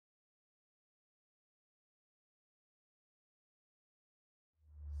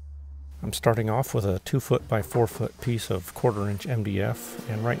I'm starting off with a 2 foot by 4 foot piece of 1/4 inch MDF,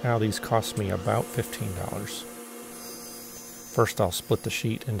 and right now these cost me about $15. First I'll split the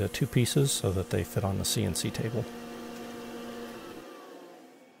sheet into 2 pieces so that they fit on the CNC table.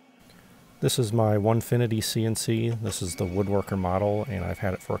 This is my OneFinity CNC. This is the woodworker model, and I've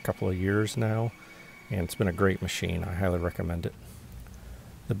had it for a couple of years now, and it's been a great machine. I highly recommend it.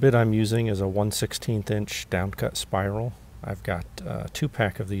 The bit I'm using is a 1/16 inch downcut spiral. I've got a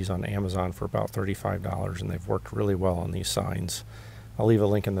 2-pack of these on Amazon for about $35, and they've worked really well on these signs. I'll leave a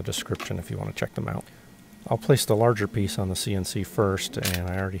link in the description if you want to check them out. I'll place the larger piece on the CNC first, and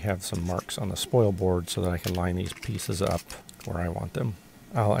I already have some marks on the spoil board so that I can line these pieces up where I want them.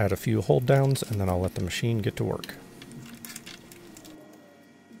 I'll add a few hold downs, and then I'll let the machine get to work.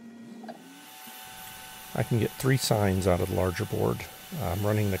 I can get 3 signs out of the larger board. I'm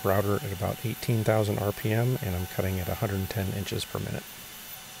running the grouter at about 18,000 RPM, and I'm cutting at 110 inches per minute.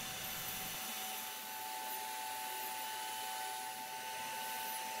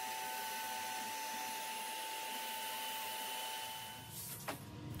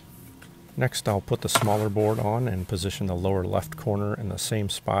 Next, I'll put the smaller board on and position the lower left corner in the same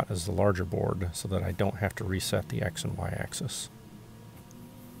spot as the larger board so that I don't have to reset the X and Y axis.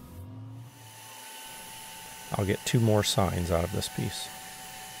 I'll get 2 more signs out of this piece.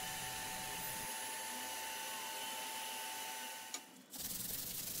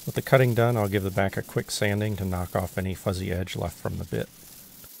 With the cutting done, I'll give the back a quick sanding to knock off any fuzzy edge left from the bit.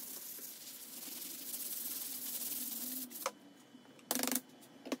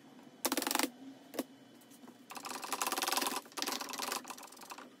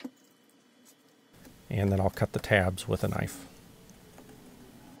 And then I'll cut the tabs with a knife.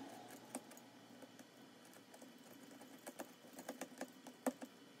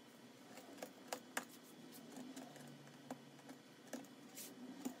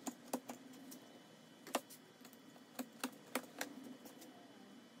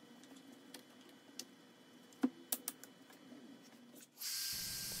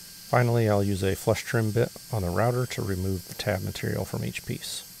 Finally, I'll use a flush trim bit on the router to remove the tab material from each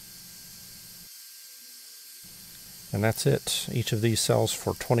piece. And that's it. Each of these sells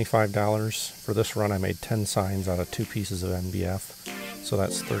for $25. For this run I made 10 signs out of 2 pieces of MDF, so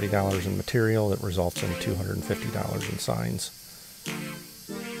that's $30 in material that results in $250 in signs.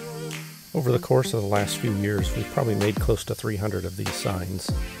 Over the course of the last few years, we've probably made close to 300 of these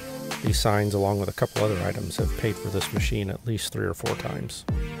signs. These signs, along with a couple other items, have paid for this machine at least 3 or 4 times.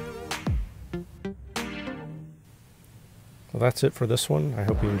 Well, that's it for this one. I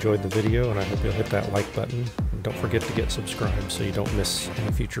hope you enjoyed the video, and I hope you'll hit that like button. And don't forget to get subscribed so you don't miss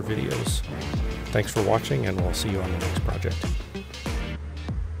any future videos. Thanks for watching, and we'll see you on the next project.